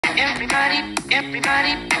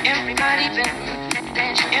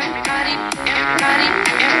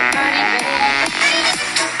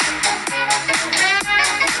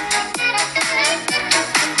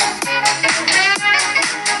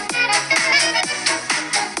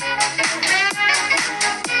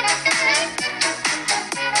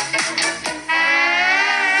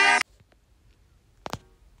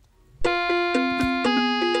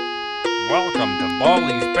Welcome to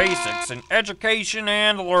Baldi's Basics in Education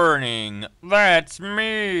and Learning. That's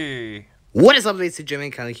me. What is up, ladies and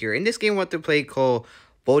gentlemen? Kyle here. In this game, I want to play called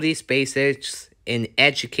Baldi's Basics in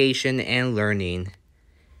Education and Learning.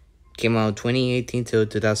 Came out 2018 to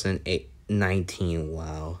 2019.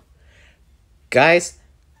 Wow. Guys,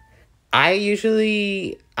 I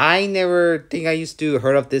never think I used to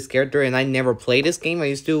heard of this character, and I never played this game. I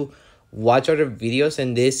used to watch other videos,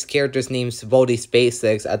 and this character's name's Baldi's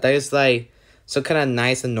Basics. I thought it was like some kind of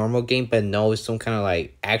nice and normal game, but no, it's some kind of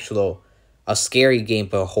like a scary game,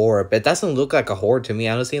 but horror. But it doesn't look like a horror to me.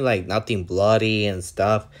 I don't see like nothing bloody and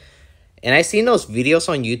stuff. And I seen those videos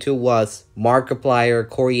on YouTube was Markiplier,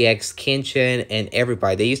 Corey X, Kinchin, and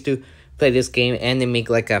everybody. They used to play this game, and they make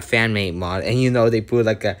like a fan-made mod, and they put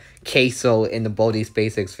like a queso in the Baldi's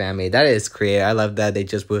Basics family. That is creative. I love that they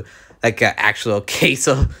just put like an actual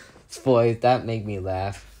queso voice. That make me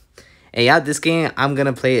laugh. And yeah, this game I'm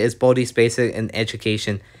gonna play is Baldi's Basics in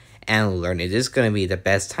Education and Learning. This is gonna be the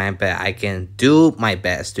best time, but I can do my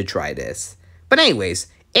best to try this. But anyways,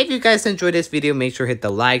 if you guys enjoyed this video, make sure to hit the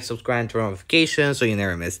like, subscribe, and turn on notifications so you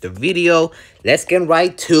never miss the video. Let's get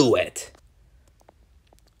right to it.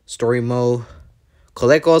 Story mode.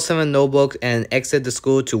 Collect all 7 notebooks and exit the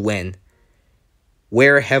school to win.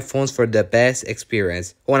 Wear headphones for the best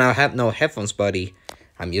experience. Well, I have no headphones, buddy.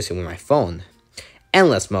 I'm using my phone.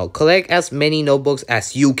 Endless mode. Collect as many notebooks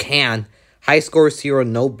as you can. High score 0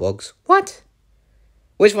 notebooks. What?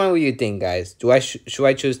 Which one would you think, guys? Should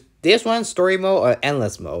I choose this one, story mode, or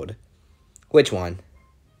endless mode? Which one?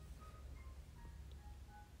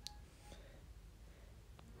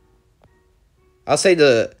 I'll say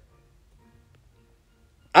the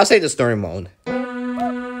story mode. Oh,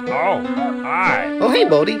 hi. Oh, hey,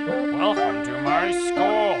 Baldi. Welcome to my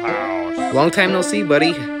schoolhouse. Long time no see,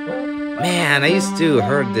 buddy. Man, I used to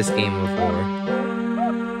heard this game before.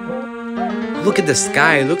 Look at the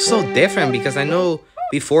sky. It looks so different because I know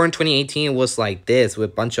before in 2018 it was like this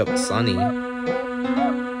with a bunch of sunny.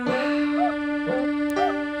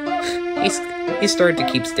 He's starting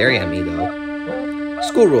to keep staring at me though.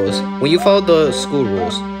 School rules. When you follow the school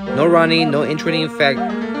rules, no running, no entering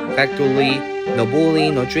factually, no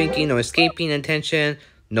bullying, no drinking, no escaping attention,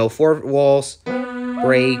 no fourth walls,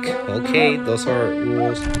 break. Okay, those are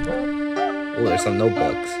rules. Oh, there's some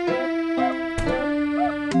notebooks.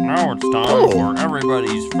 Now it's time for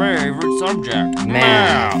everybody's favorite subject,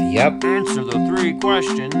 math. Yep. Answer the 3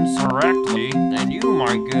 questions correctly, and you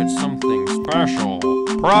might get something special.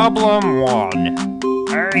 Problem 1.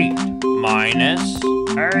 8 minus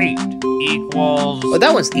 8 equals... Oh,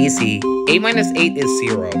 that one's easy. 8 minus 8 is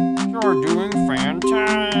 0. You're doing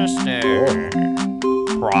fantastic.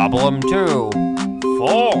 Oh. Problem 2.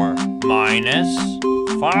 4 minus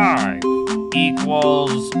 5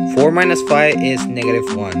 equals... 4 minus 5 is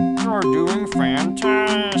negative 1. You're doing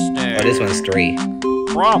fantastic. Oh, this one's 3.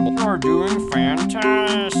 Problem. You're doing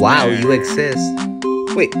fantastic. Wow, you exist.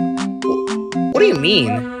 Wait, what do you mean?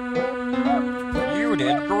 You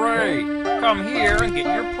did great. Come here and get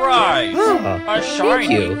your prize. A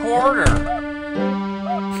shiny quarter.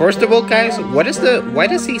 First of all, guys, why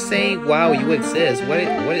does he say, wow, you exist? What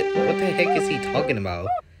the heck is he talking about?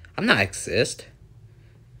 I'm not exist.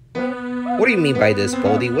 What do you mean by this,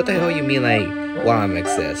 Baldi? What the hell you mean like, wow, I'm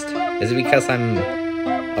exist? Is it because I'm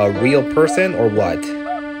a real person or what?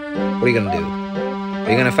 What are you gonna do? Are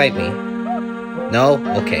you gonna fight me? No?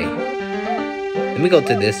 Okay. Let me go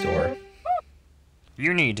to this door.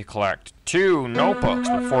 You need to collect 2 notebooks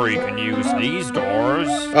before you can use these doors.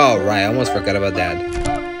 Oh, right. I almost forgot about that.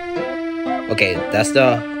 Okay, that's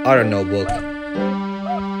the other notebook.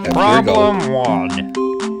 Problem 1.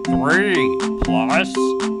 3 plus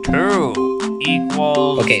 2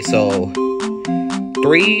 equals... Okay, so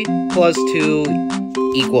 3 plus 2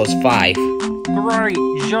 equals 5. Great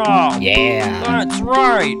job! Yeah! That's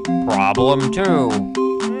right! Problem 2.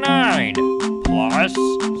 9 plus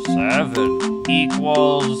 7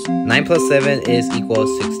 equals... 9 plus 7 is equals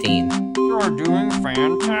 16. You're doing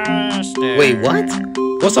fantastic! Wait, what?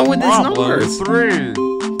 What's wrong with these numbers? Problem 3.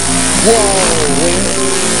 Whoa! Wait.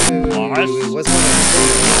 Plus... What's going on?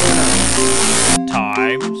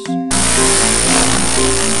 times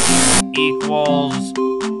equals...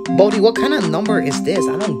 Baldi, what kind of number is this?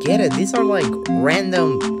 I don't get it. These are like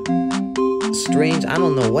random, strange. I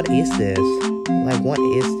don't know. What is this? Like, what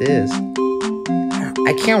is this?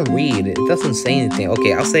 I can't read. It doesn't say anything.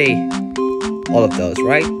 Okay, I'll say all of those,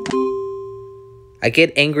 right? I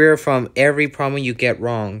get angrier from every problem you get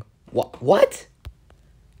wrong. What? What?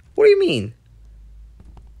 What do you mean?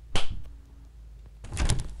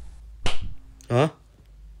 Huh?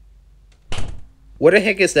 What the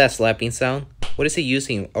heck is that slapping sound? What is he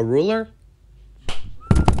using? A ruler?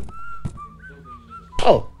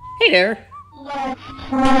 Oh, hey there. Let's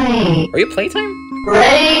play. Are you playtime?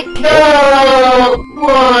 Ready, go!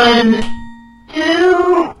 1,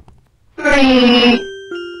 2, 3,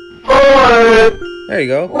 4. There you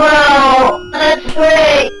go. Wow, that's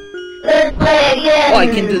great. Let's play again. Oh, I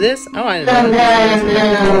can do this? Oh, I didn't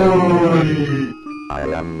know. I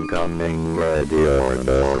am coming, ready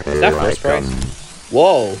order, Is that here I first prize? come.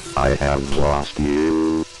 Whoa. I have lost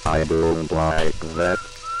you. I don't like that.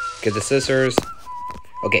 Get the scissors.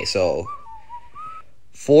 Okay, so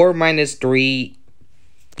 4 minus 3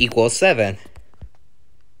 equals 7.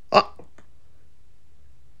 Oh.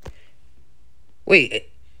 Wait.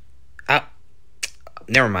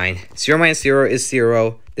 Never mind. 0 minus 0 is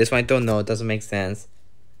 0. This one I don't know. It doesn't make sense.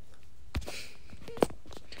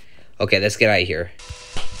 Okay, let's get out of here.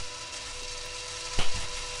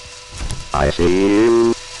 I see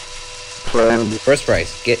you, friend. First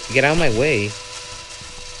prize. Get out of my way.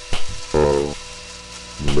 Oh,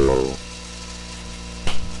 no.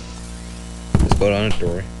 Let's go down the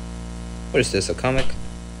door. What is this? A comic?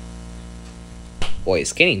 Boy,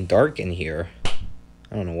 it's getting dark in here.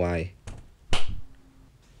 I don't know why.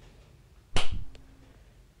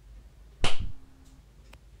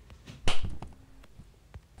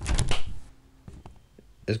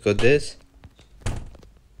 Let's go this.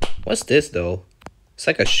 What's this though? It's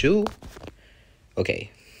like a shoe.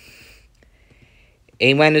 Okay.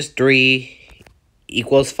 A minus 3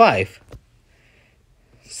 equals 5.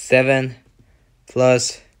 7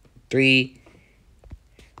 plus 3.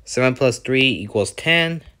 7 plus 3 equals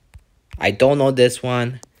 10. I don't know this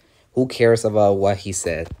one. Who cares about what he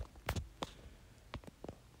said?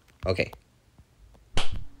 Okay.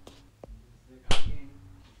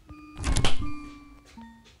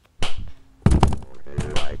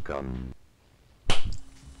 Here I come.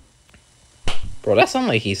 Bro, that sounds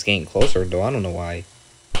like he's getting closer though. I don't know why.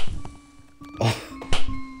 Oh.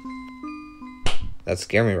 That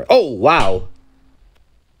scared me. Oh, wow.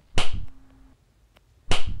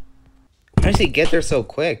 How does he get there so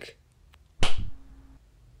quick?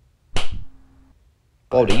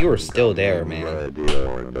 Baldi, you were still there, man. Ready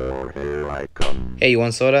order, here I come. Hey, you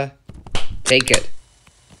want soda? Take it.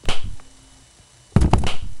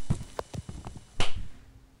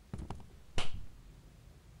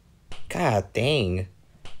 God dang.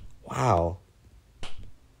 Wow.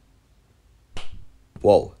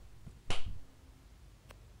 Whoa.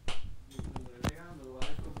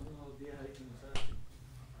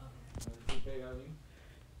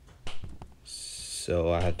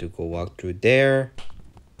 So I had to go walk through there.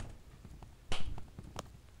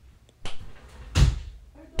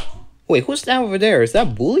 Wait, who's that over there? Is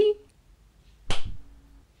that Bully? I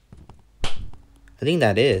think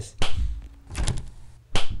that is.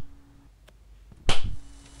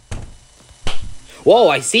 Whoa,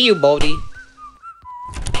 I see you, Baldi.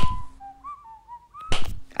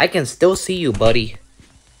 I can still see you, buddy.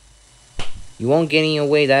 You won't get in your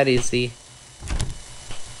way that easy.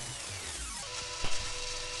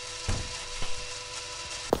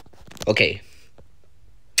 Okay.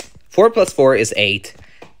 4 plus 4 is 8.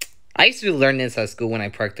 I used to learn this at school when I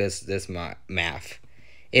practiced this math.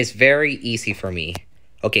 It's very easy for me.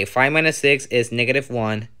 Okay, 5 minus 6 is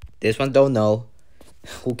 -1. This one don't know.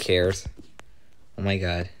 Who cares? Oh my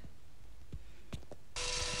god.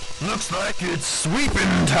 Looks like it's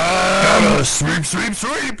sweeping time. Gotta sweep, sweep,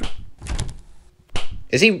 sweep.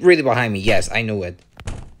 Is he really behind me? Yes, I knew it.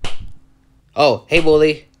 Oh, hey,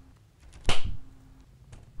 Bully.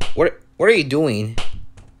 What are you doing?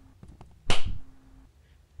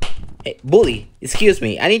 Hey, Bully, excuse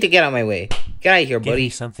me. I need to get out of my way. Get out of here, Give buddy. me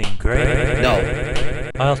something great.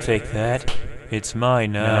 No. I'll take that. It's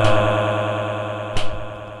mine now.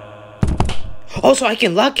 Oh, so I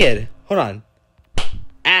can lock it. Hold on.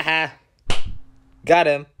 Aha. Got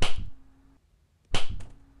him.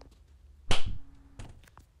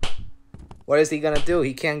 What is he gonna do?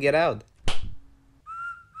 He can't get out.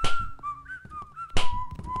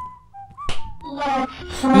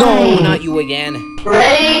 No, not you again.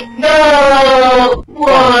 Ready, go! God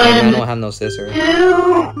damn, I 1, don't have no scissors.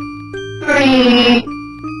 2, 3,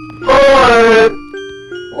 4.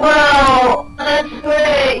 Wow, that's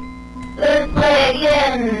great. Let's play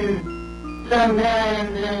again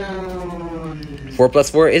sometime soon. 4 plus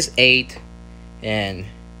 4 is 8. And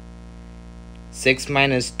 6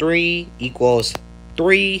 minus 3 equals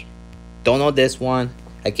 3. Don't know this one.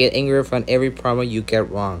 I get angry from every problem you get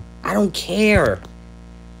wrong. I don't care.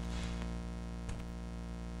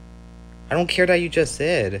 I don't care that you just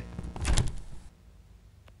said.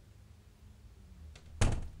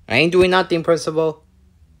 I ain't doing nothing, Principal.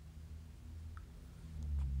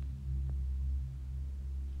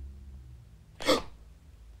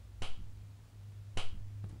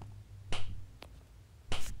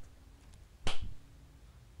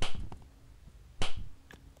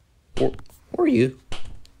 Who are you?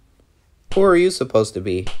 Who are you supposed to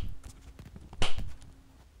be?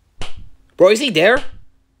 Bro, is he there?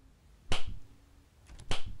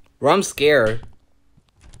 Bro, I'm scared.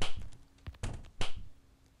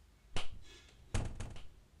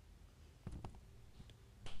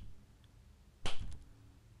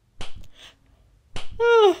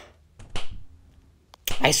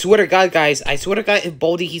 I swear to God, guys. I swear to God, if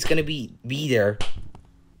Baldi, he's gonna be there.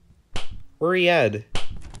 Where he at?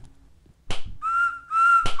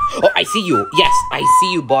 Oh, I see you. Yes, I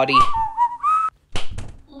see you, Baldi.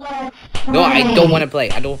 No, I don't want to play.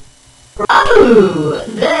 I don't. Oh,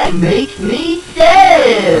 that makes me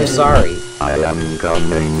sad. I'm sorry. I am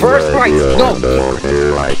coming. First prize. No.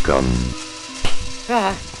 Here I come.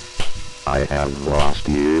 Ah. I have lost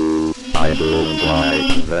you. I don't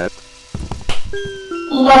like that.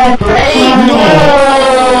 Let's play. No.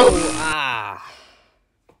 Ah.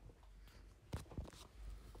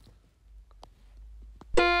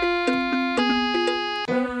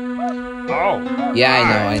 Oh.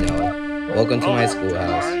 Yeah, I know. Welcome to my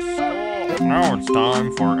schoolhouse. Now it's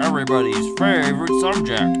time for everybody's favorite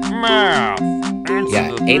subject, math. Answer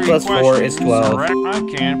Yeah, the 8 three plus 4 is questions 12. correct.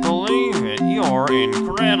 I can't believe it. You're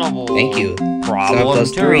incredible. Thank you. 7 Problem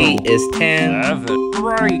plus 2. 3 is 10. 7.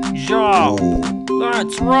 Great job. Ooh.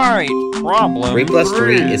 That's right. Problem 3 plus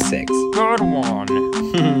 3 is 6. Good one.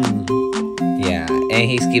 Yeah, and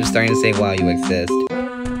he keeps starting to say, wow, you exist. I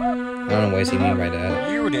don't know what he mean by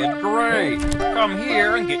that. You did great. Come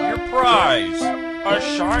here and get your prize. A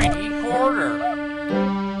shiny quarter.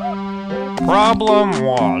 Problem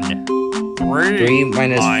 1. 3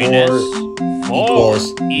 minus 4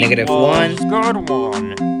 equals negative 1. Good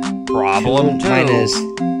one. Problem 2. Minus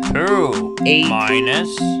 2 8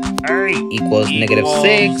 minus 8 equals negative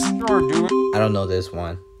 6. You're doing I don't know this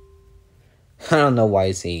one. I don't know why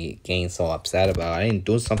is he getting so upset about it. I didn't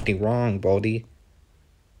do something wrong, Baldi.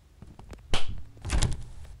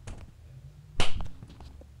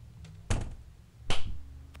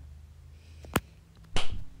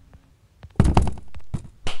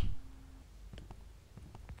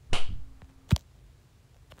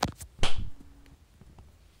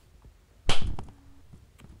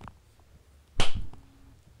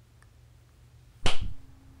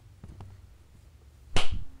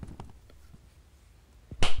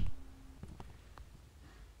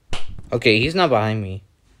 Okay, he's not behind me.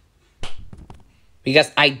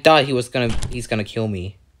 Because I thought he's gonna kill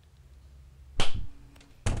me.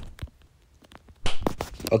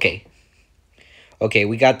 Okay. Okay,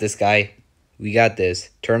 we got this, guy. We got this.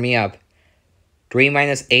 Turn me up. 3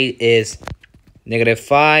 minus 8 is negative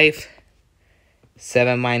 5.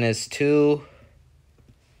 7 minus 2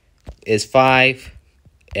 is 5.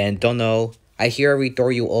 And don't know. I hear every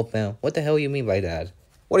door you open. What the hell you mean by that?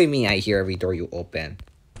 What do you mean I hear every door you open?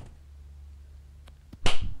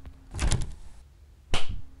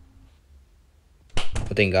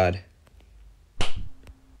 Oh, thank God.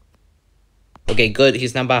 Okay, good.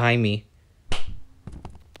 He's not behind me.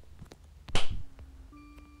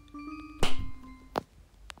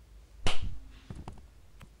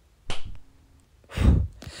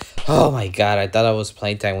 Oh my God, I thought I was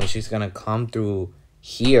playtime when she's gonna come through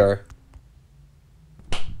here.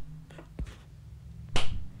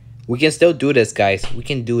 We can still do this, guys. We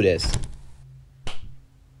can do this.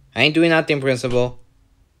 I ain't doing nothing, Principal.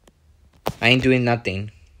 I ain't doing nothing.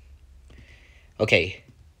 Okay.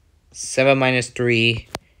 7 minus 3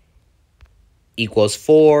 equals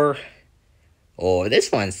 4. Oh,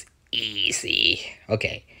 this one's easy.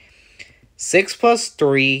 Okay. 6 plus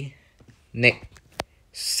 3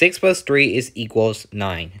 6 plus 3 is equals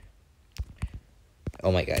 9.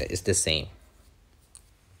 Oh my God, it's the same.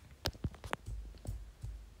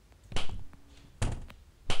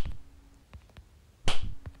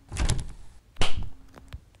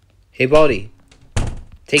 Hey, Baldi,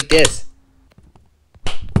 take this.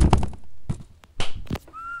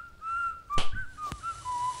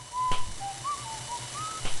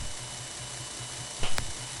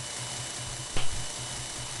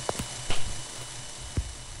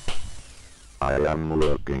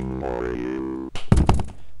 coming for you.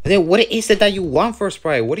 Then what is it that you want for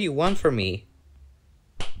Sprite? What do you want from me?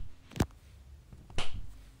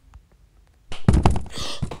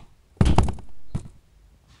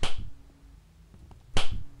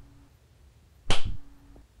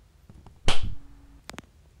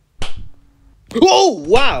 Oh,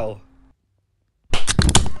 wow!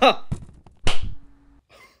 Huh.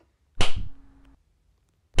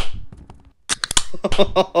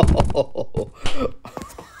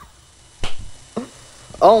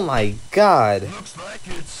 Oh my god. Looks like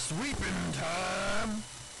it's sweeping time.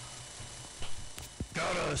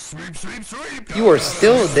 Gotta sweep, sweep, sweep. You are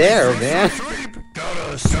still there, man. Sweep.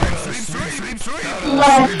 Gotta sweep, sweep, sweep, sweep, sweep.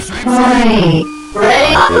 Let's play.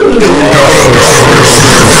 Ready?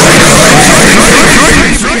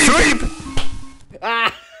 Sweep, sweep, sweep.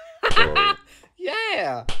 Ah.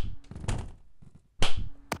 Yeah.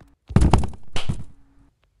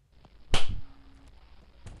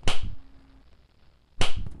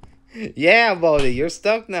 Yeah, Baldi, you're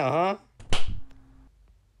stuck now,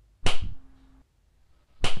 huh?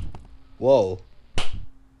 Whoa.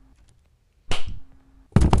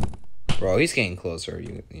 Bro, he's getting closer,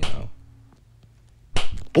 you know.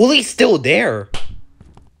 Bully's still there.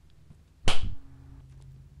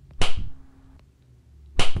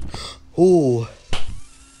 Ooh.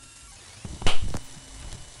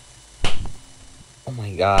 Oh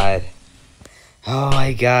my god. Oh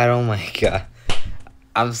my god, oh my god.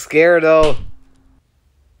 I'm scared though.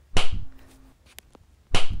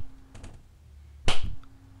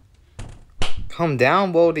 Calm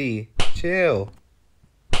down, Baldi. Chill.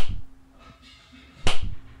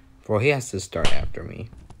 Bro, he has to start after me.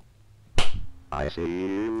 I see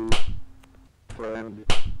you, friend.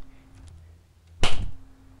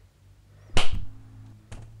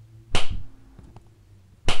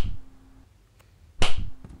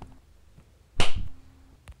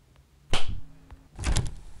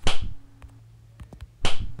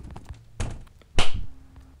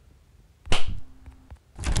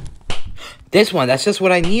 This one, that's just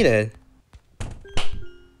what I needed.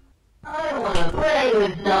 I wanna play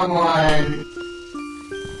with someone.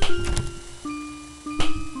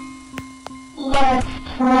 Let's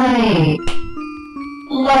play.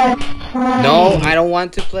 Let's play. No, I don't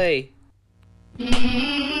want to play.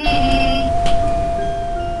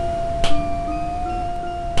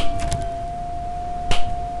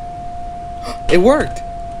 It worked.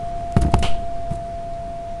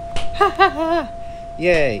 Ha ha ha.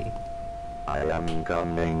 Yay. I am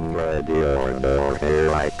coming, ready or more,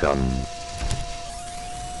 here I come.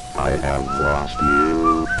 I have lost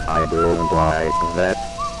you. I don't like that.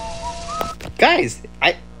 Guys,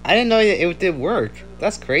 I didn't know it did work.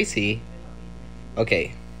 That's crazy.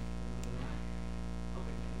 Okay.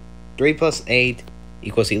 3 plus 8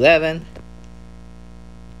 equals 11.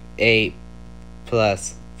 8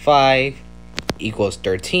 plus 5 equals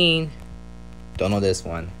 13. Don't know this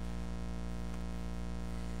one.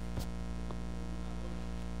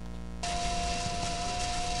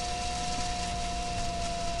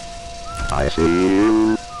 I see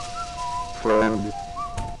you, friend.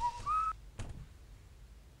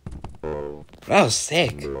 Oh, That was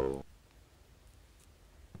sick. no.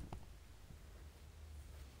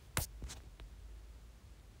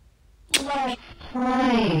 Let's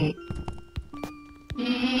play.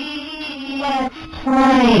 Let's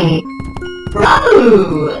play.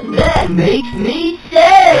 Bro, that makes me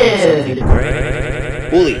sad. Great.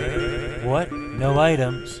 Bully. What? No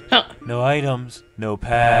items. Huh. No items. No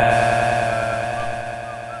pass.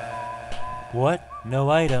 What? No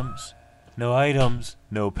items. No items.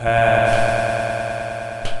 No pass.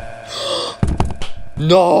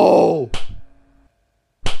 No!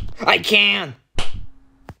 I can!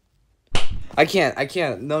 I can't.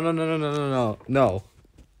 No. No.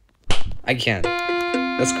 I can't.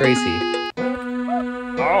 That's crazy.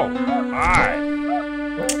 Oh, hi.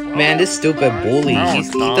 Man, this stupid bully, Now he it's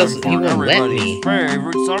time doesn't, he for won't let everybody's me.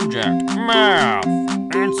 favorite subject, math.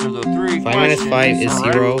 Answer the 3 5 minus questions 5 is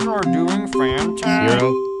correct. 0. You're doing fantastic.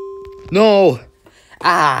 0. No!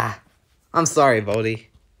 Ah! I'm sorry, Baldi.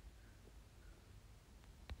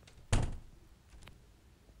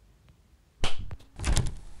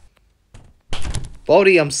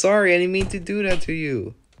 Baldi, I'm sorry. I didn't mean to do that to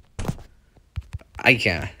you. I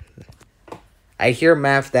can't. I hear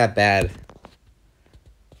math that bad.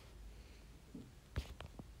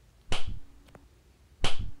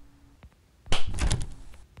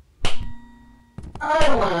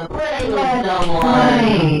 I wanna play with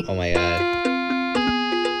someone. Oh my god.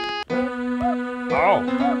 Oh,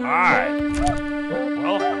 hi.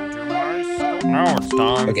 Welcome to my school. Now it's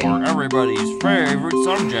time Okay. for everybody's favorite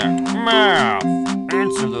subject, math.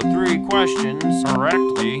 answer the 3 questions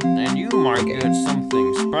correctly, and you might get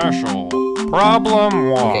something special. Problem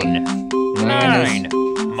 1. 9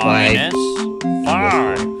 minus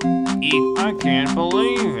 5. I can't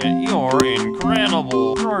believe it. You're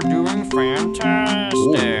incredible. You're doing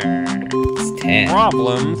fantastic. It's 10.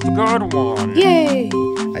 Problem, good one. Yay!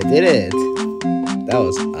 I did it. That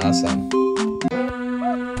was awesome.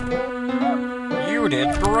 You did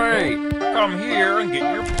great. Come here and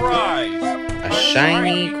get your prize. A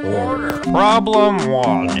shiny quarter. Problem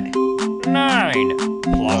 1. 9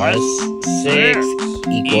 Plus 6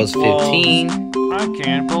 equals 15. I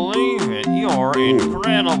can't believe it. You're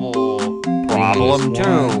incredible. Problem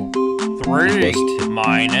 2. 3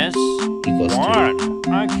 minus equals 1.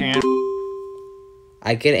 I can't.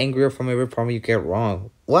 I get angrier from every problem you get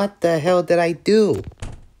wrong. What the hell did I do?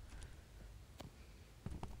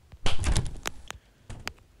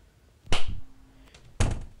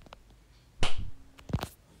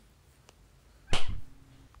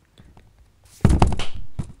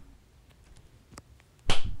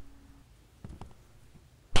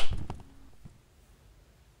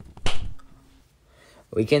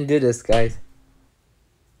 We can do this, guys.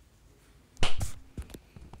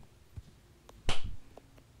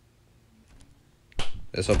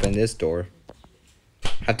 Let's open this door.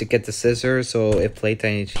 Have to get the scissors so if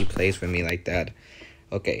Playtime she plays with me like that.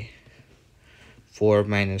 Okay. 4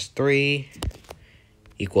 minus 3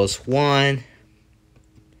 equals 1.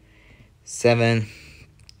 7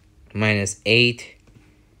 minus 8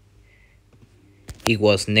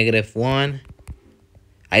 equals -1.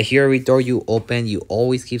 I hear every door you open, you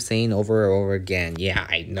always keep saying over and over again. Yeah,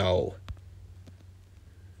 I know.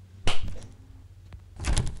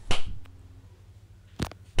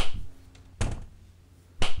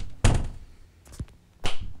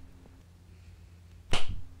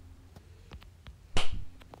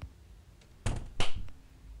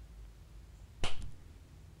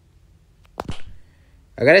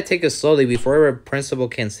 I gotta take it slowly before our principal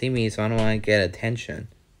can see me, so I don't want to get attention.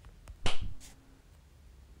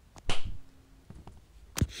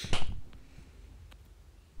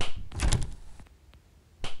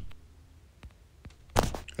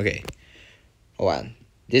 Okay, hold on.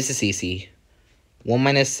 This is easy. 1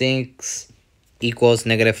 minus 6 equals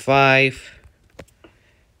 -5.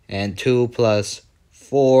 And 2 plus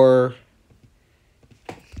 4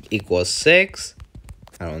 equals 6.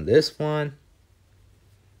 And on this one,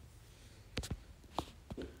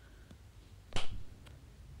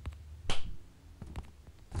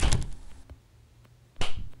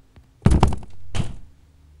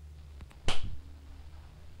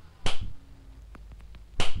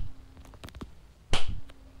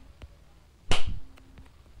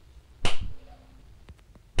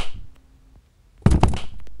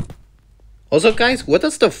 also, guys, what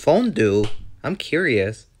does the phone do? I'm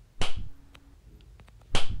curious.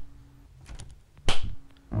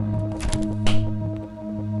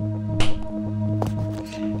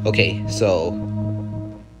 Okay, so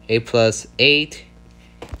 8 plus 8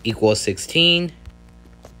 equals 16.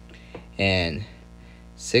 And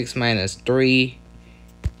 6 minus 3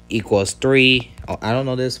 equals 3. Oh, I don't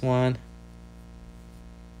know this one.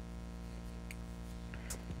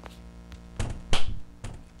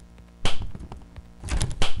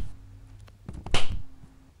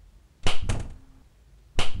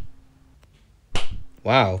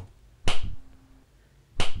 Wow.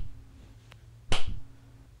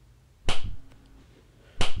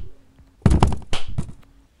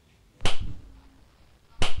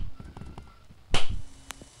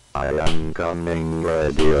 I am coming,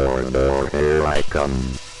 ready or door, here I come.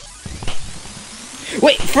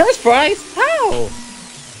 Wait, first prize? How?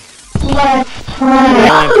 Let's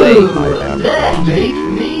I play. wanna I am That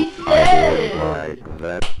makes me happy. like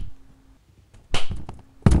that.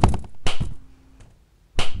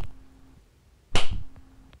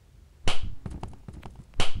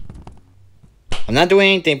 I'm not doing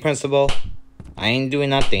anything, principal. I ain't doing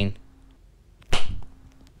nothing.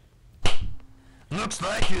 Looks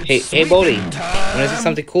like it's Hey, Baldi. sweeping Wanna see time.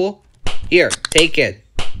 something cool? Here, take it.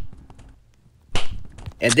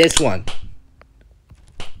 And this one.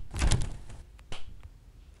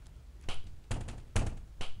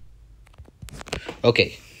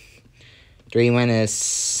 Okay. 3 minus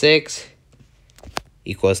 6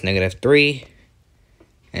 equals -3.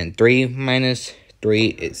 And 3 minus 3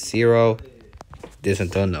 is 0. This one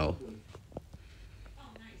don't know.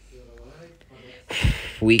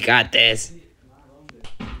 We got this.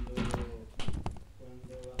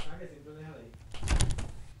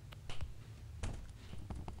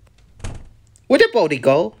 Where did Baldi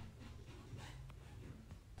go?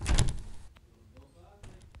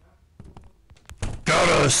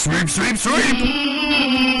 Gotta sweep, sweep,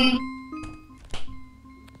 sweep!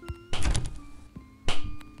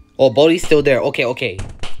 Oh, Baldi's still there. Okay, okay.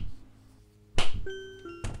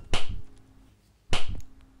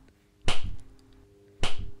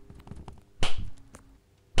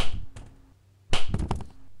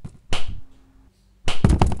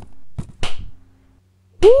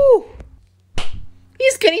 Woo!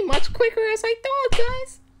 He's getting much quicker as I thought,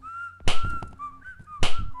 guys.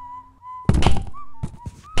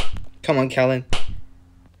 Come on, Kellen.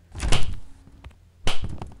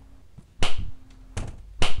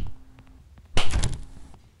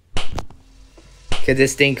 Get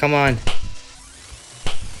this thing, come on.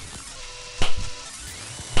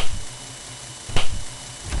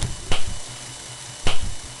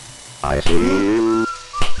 I see you,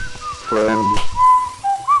 friend.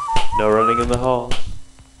 No running in the hall.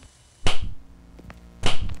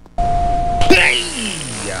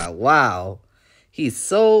 Yeah, wow. He's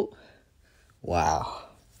so... Wow.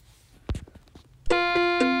 Oh,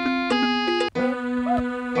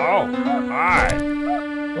 hi.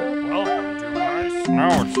 Welcome to my...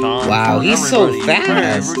 Now it's time Wow, for he's so everybody's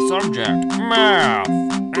fast. favorite subject, math.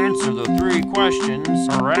 Answer the 3 questions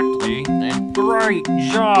correctly, and great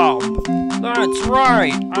job. That's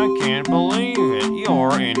right. I can't believe it.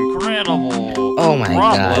 You're incredible. Oh my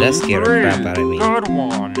god, that scared the crap out of me. Good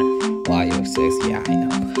one. Wow, you're 6. Yeah, I know.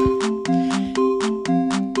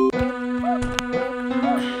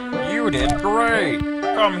 You did great.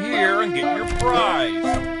 Come here and get your prize.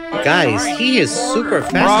 Guys, he is super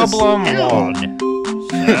fast Problem as hell. 1.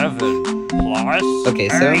 7 plus Okay,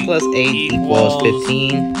 7 plus 8 equals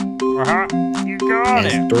 15. Uh-huh. You got And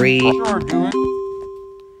it. it's 3. You're doing...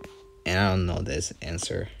 And I don't know this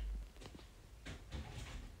answer.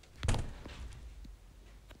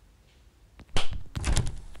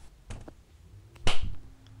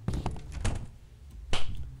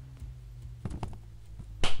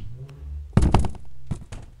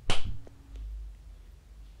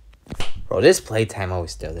 Bro, this playtime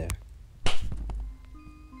always still there.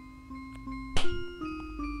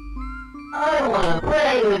 I wanna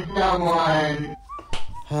play with someone.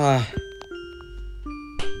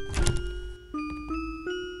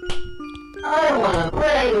 I wanna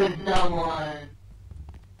play with someone.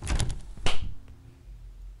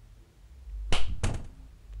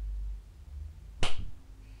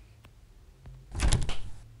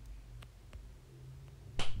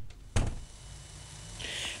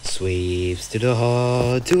 Sweeps to the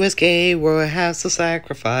hall to escape where I have some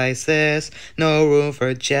sacrifices. No room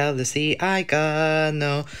for jealousy. I got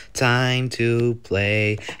no time to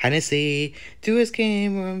play. Hide and seek to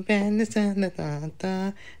escape where I'm bandits and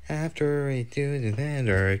the after I do the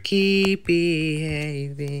vendor. Keep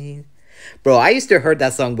behaving. Bro, I used to heard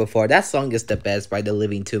that song before. That song is the best by the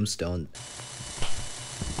Living Tombstone.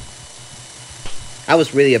 I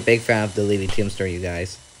was really a big fan of the Living Tombstone, you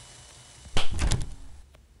guys.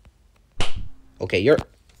 Okay, you're...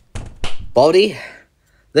 Baldi?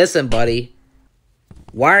 Listen, buddy.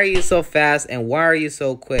 Why are you so fast and why are you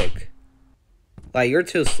so quick? Like, you're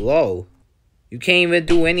too slow. You can't even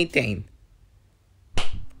do anything.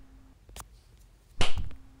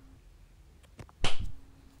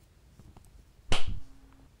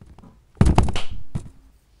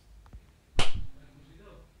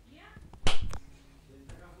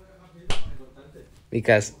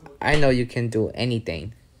 Because I know you can do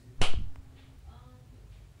anything.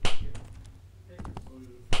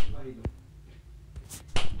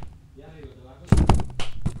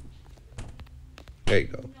 There you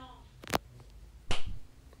go.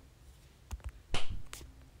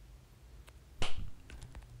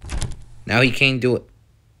 Now he can't do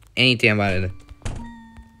anything about it.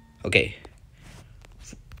 Okay.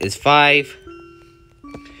 It's 5.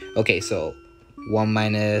 Okay, so 1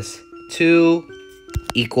 minus 2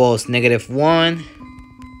 equals -1.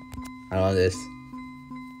 I don't know this.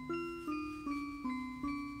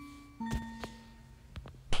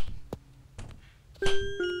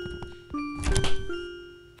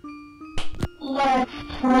 Let's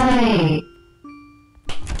play.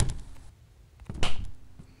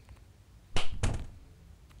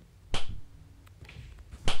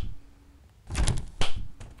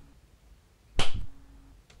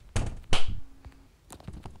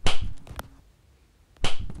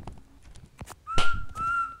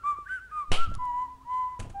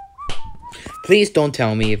 Please don't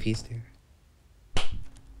tell me if he's there.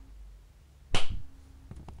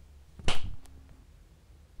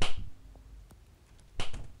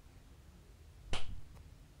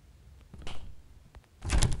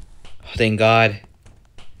 Thank God.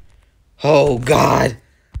 Oh God.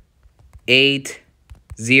 8,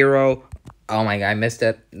 0. Oh my god, I missed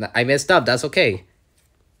it. I messed up. That's okay.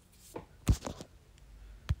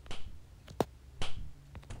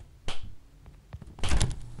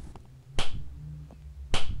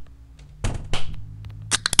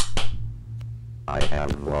 I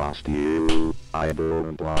have lost you. I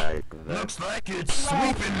don't like that. Looks like it's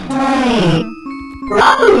sweeping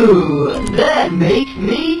Oh, that makes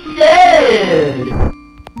me sad.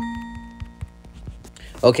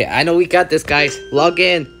 Okay, I know we got this, guys. Log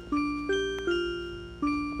in.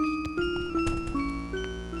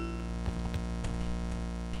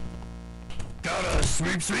 Gotta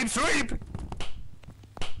sweep, sweep, sweep!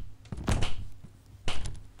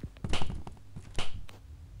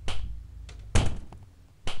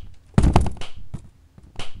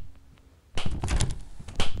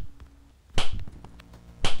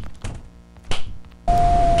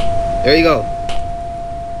 There you go.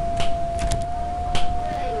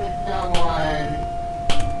 Play with someone.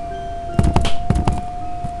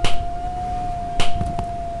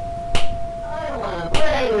 I wanna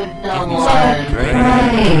play with someone. Great.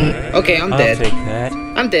 Okay, I'm I'll dead. take that.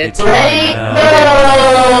 I'm dead. It's mine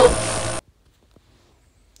now. Rainbow.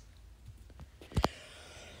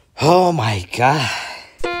 Oh my god.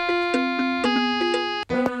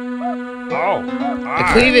 Oh,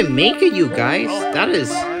 I couldn't even make it, you guys. That is...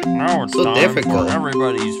 Now it's So time difficult. for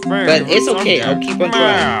everybody's favorite But it's okay, I'll subject, keep on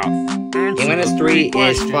math. trying. Answer A minus the 3 is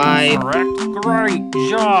questions 5. Correct. Great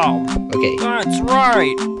job. Okay. That's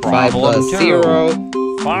right. 5 Problem plus 2. 0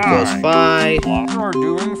 equals 5. 5. You're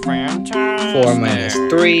doing fantastic. 4 minus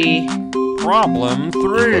 3 Problem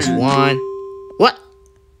 3. equals 1. What?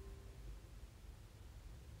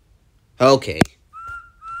 Okay.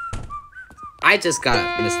 I just got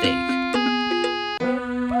a mistake.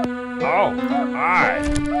 Oh, hi.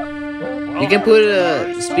 You can put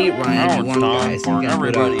a speed run if Now you it's want, time guys. for You can put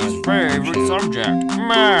it everybody's on favorite channel. subject,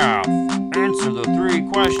 math. Answer the 3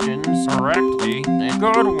 questions correctly. A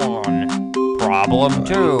good one. Problem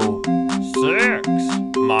 2.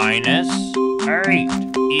 6 minus 8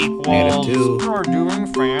 equals... -2. You're doing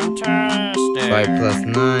fantastic. 5 plus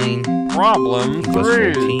 9 Problem equals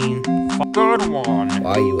 3. 14. Good one.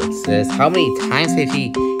 Why you exist? How many times did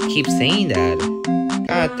he keep saying that?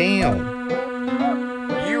 God damn.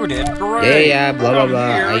 You did great. Yeah, blah blah Come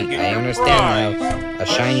blah. here and get I your understand prize. now. A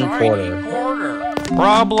shiny quarter.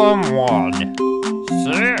 Problem 1.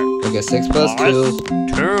 6 Okay, 6 plus 2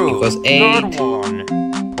 2 equals Good 8. one.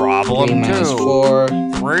 3 Problem 2. minus 4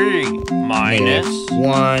 3 minus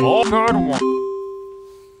 -1. 4. Good one.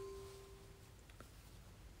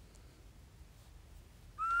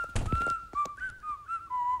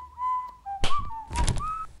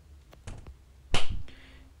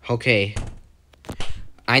 Okay.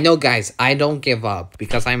 I know, guys, I don't give up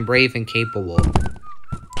because I'm brave and capable.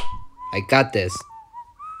 I got this.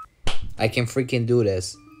 I can freaking do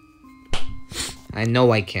this. I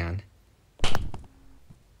know I can.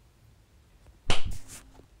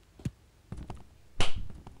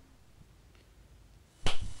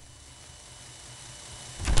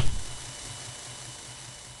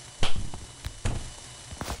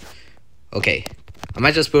 Okay. I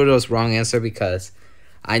might just put those wrong answer because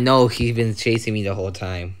I know he's been chasing me the whole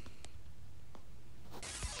time.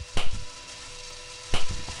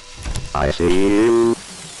 I see you,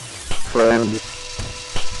 friend.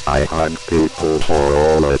 I hug people for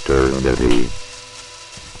all eternity.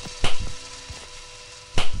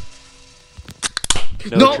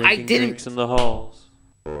 No, I drinking didn't. Drinks in the halls.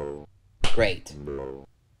 Great.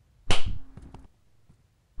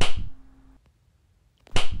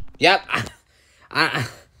 Yep. Yeah.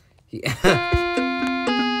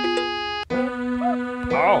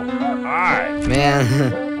 Oh, hi.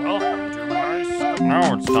 Man. Welcome to my...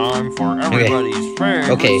 Now it's time for everybody's favorite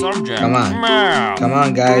Okay, subject, come on. math. Come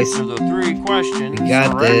on, guys. Answer the 3 questions We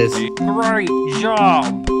got this. correctly. Great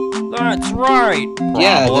job. That's right.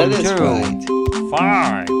 Yeah, that Problem is 2. right.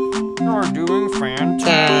 5. You're doing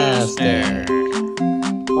fantastic.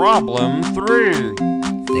 Problem 3.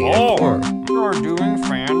 -4. You're doing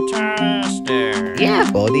fantastic. Yeah,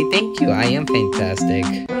 Baldi, thank you. I am fantastic.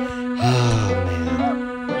 Oh,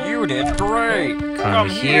 man. You did great. Come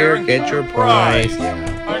here, and get your prize.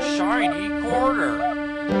 Yeah. A shiny quarter.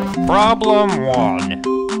 Problem 1.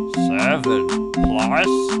 7 plus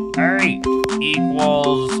 8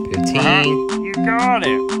 equals... 15. You got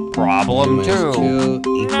it. Problem 2. 2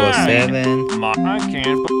 equals 7. I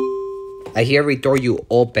can't... I hear every door you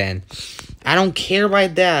open. I don't care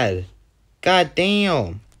about that. God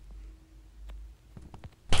damn.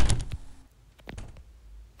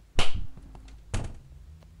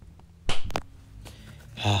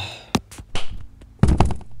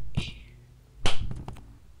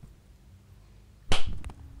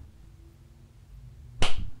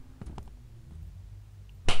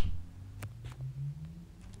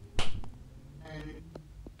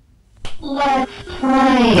 Let's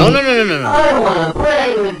play. No, no, no, no, no, no. I wanna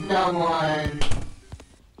play with someone.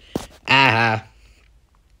 Ah.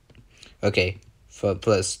 Okay. 4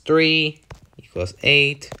 plus 3 equals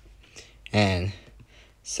 8. And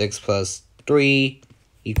 6 plus 3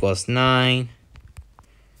 equals 9.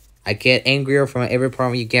 I get angrier from every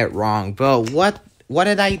problem you get wrong. But what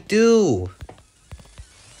did I do?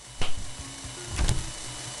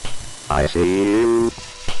 I see you.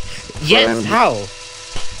 Yes, Friend. how?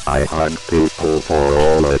 I hug people for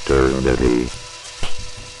all eternity.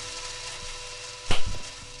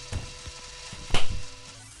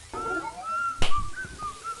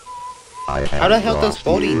 How the hell does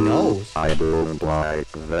Baldi know? I don't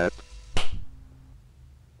like that.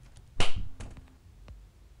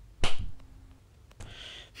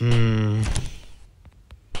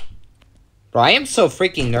 Bro, I am so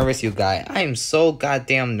freaking nervous, you guys. I am so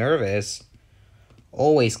goddamn nervous.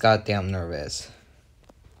 Always goddamn nervous.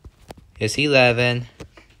 It's 11.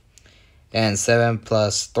 And 7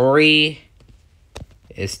 plus 3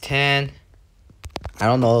 is 10. I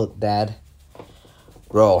don't know, Dad.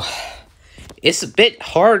 Bro, it's a bit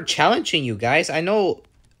hard challenging you guys. I know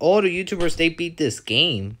all the YouTubers, they beat this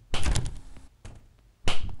game.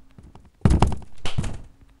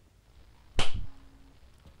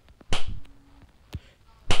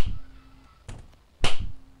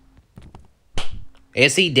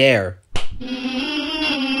 Is he there?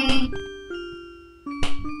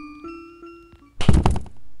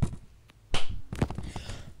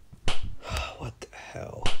 What the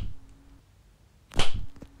hell?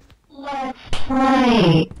 Let's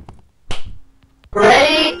play.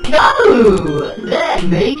 Ready? Go! That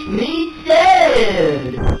makes me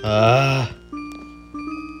sad. Ah.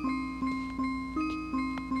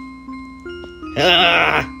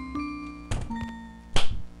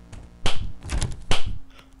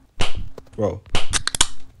 Bro.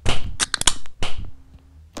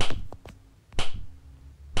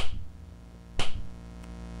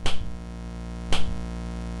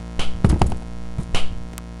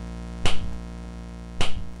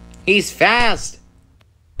 He's fast.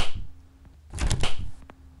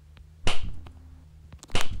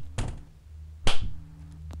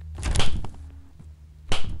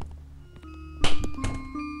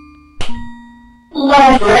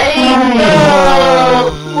 Let's play.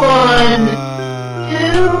 Go! 1, 2.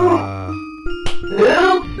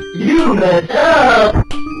 Oops, you messed up.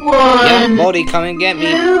 1, Baldi, come and get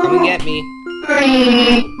me. Come and get me.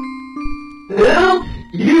 3. Oops,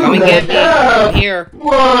 you Come and get messed me. up. I'm here.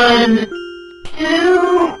 1,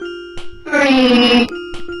 2, 3,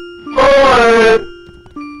 4.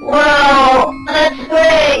 Wow, let's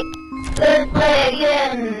play. Let's play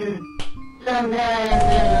again. Sometime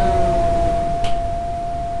soon.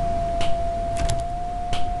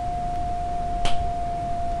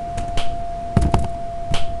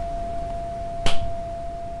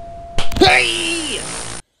 Hey!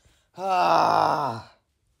 Ah.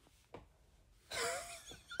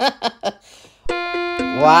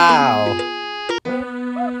 Wow.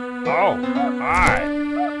 Oh, hi.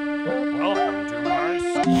 Welcome to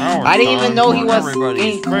my... Now I didn't it's even time know for he was everybody's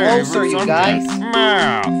getting closer, favorite you guys. subject,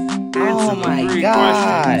 Math. Oh Answer my the 3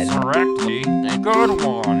 God. questions correctly. A good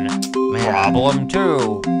one. Man. Problem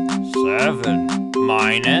 2. 7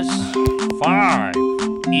 minus 5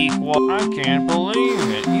 equal... I can't believe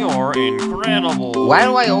it. You're incredible. Why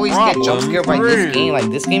do I always get jump Problem scared by this 3. game? Like,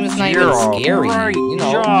 this game is not You're even a scary. great You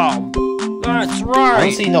know, job. That's I right.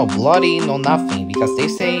 don't see no bloody, no nothing. Because they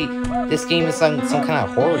say this game is some kind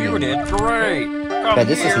of horror You game. did great. But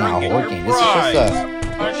this is not a horror game. This is just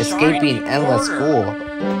a escaping endless school.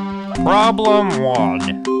 Problem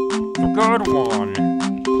 1. Good one.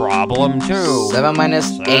 Problem 2. 7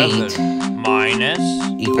 minus 8 7 minus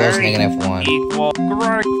equals 8 -1. Equal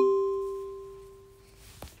great.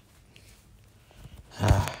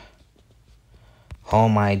 Oh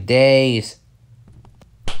my days.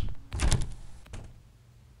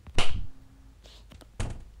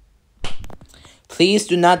 Please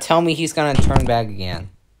do not tell me he's gonna turn back again.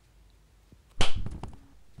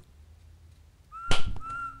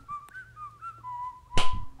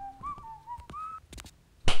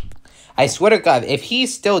 I swear to God, if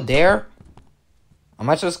he's still there, I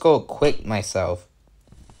might just go quit myself.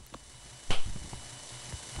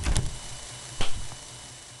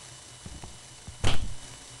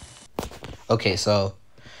 Okay, so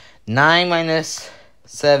 9 minus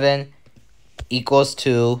 7 equals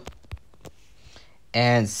 2.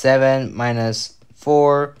 And 7 minus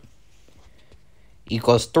 4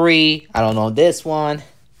 equals 3. I don't know this one.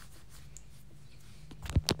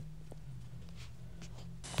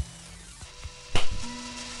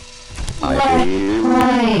 I see you.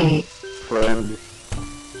 Play. friend.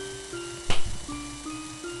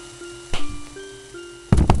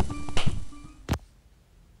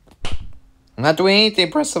 I'm not doing anything,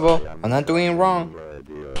 Principal. I'm not doing it wrong.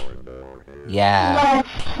 Yeah. Let's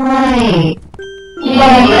play.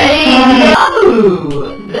 Let's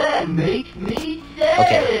go. That makes me sad.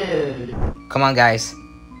 Okay. Come on, guys.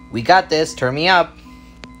 We got this. Turn me up.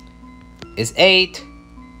 It's 8,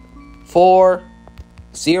 4,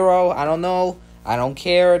 0. I don't know. I don't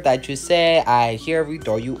care that you say I hear every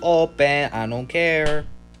door you open. I don't care.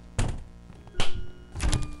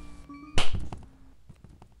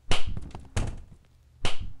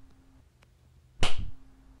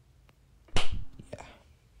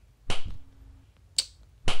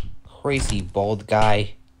 Crazy bald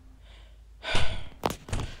guy.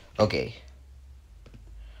 Okay.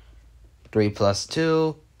 3 plus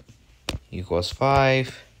 2 equals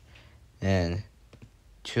 5. And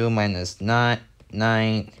 2 minus 9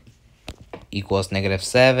 equals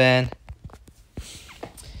 -7.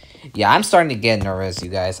 Yeah, I'm starting to get nervous, you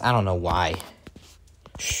guys. I don't know why.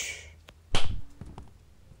 Shh.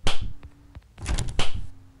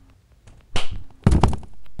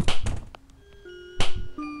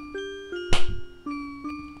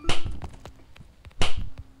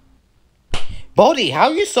 Baldi, how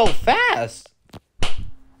are you so fast?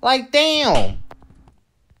 Like, damn.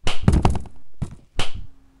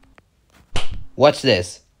 What's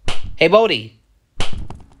this? Hey, Baldi.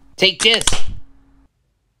 Take this.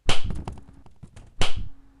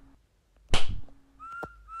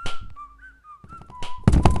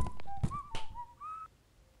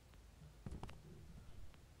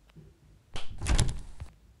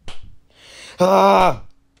 Ah.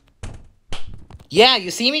 Yeah,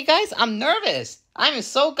 you see me, guys? I'm nervous. I'm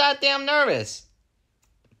so goddamn nervous.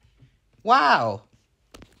 Wow.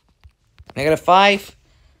 -5.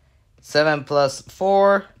 7 plus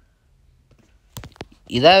 4.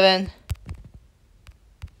 11.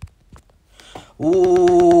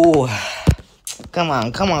 Ooh. Come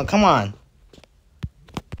on, come on, come on.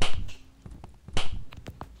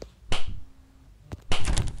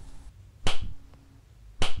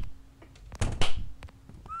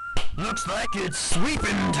 Looks like it's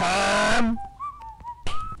sweeping time.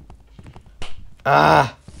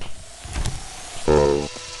 Ah. Oh,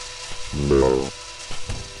 no.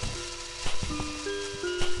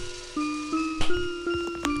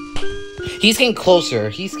 He's getting closer.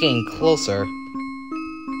 He's getting closer.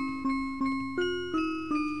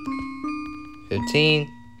 15.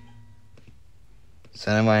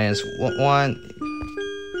 7 minus 1.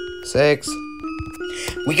 6.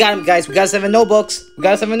 We got him, guys. We got 7 notebooks. We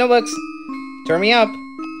got 7 notebooks. Turn me up.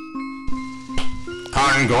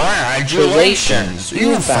 Congratulations!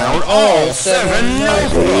 You found all 7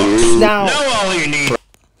 notebooks. Now. Now all you need.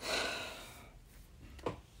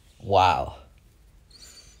 Wow.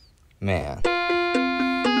 Man.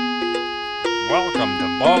 Welcome to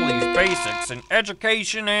Baldi's Basics in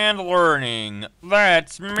Education and Learning.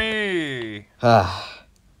 That's me.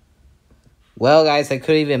 Well, guys, I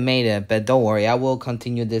could even made it, but don't worry. I will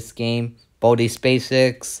continue this game. Baldi's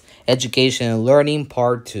Basics, Education and Learning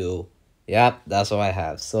Part 2. Yep, that's all I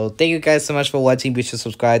have. So, thank you guys so much for watching. Be sure to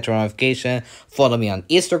subscribe, turn on notification. Follow me on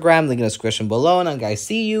Instagram, link in the description below. And, guys,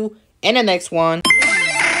 see you in the next one.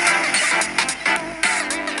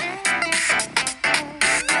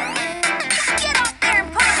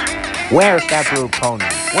 Where's that blue pony?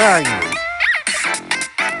 Where are you?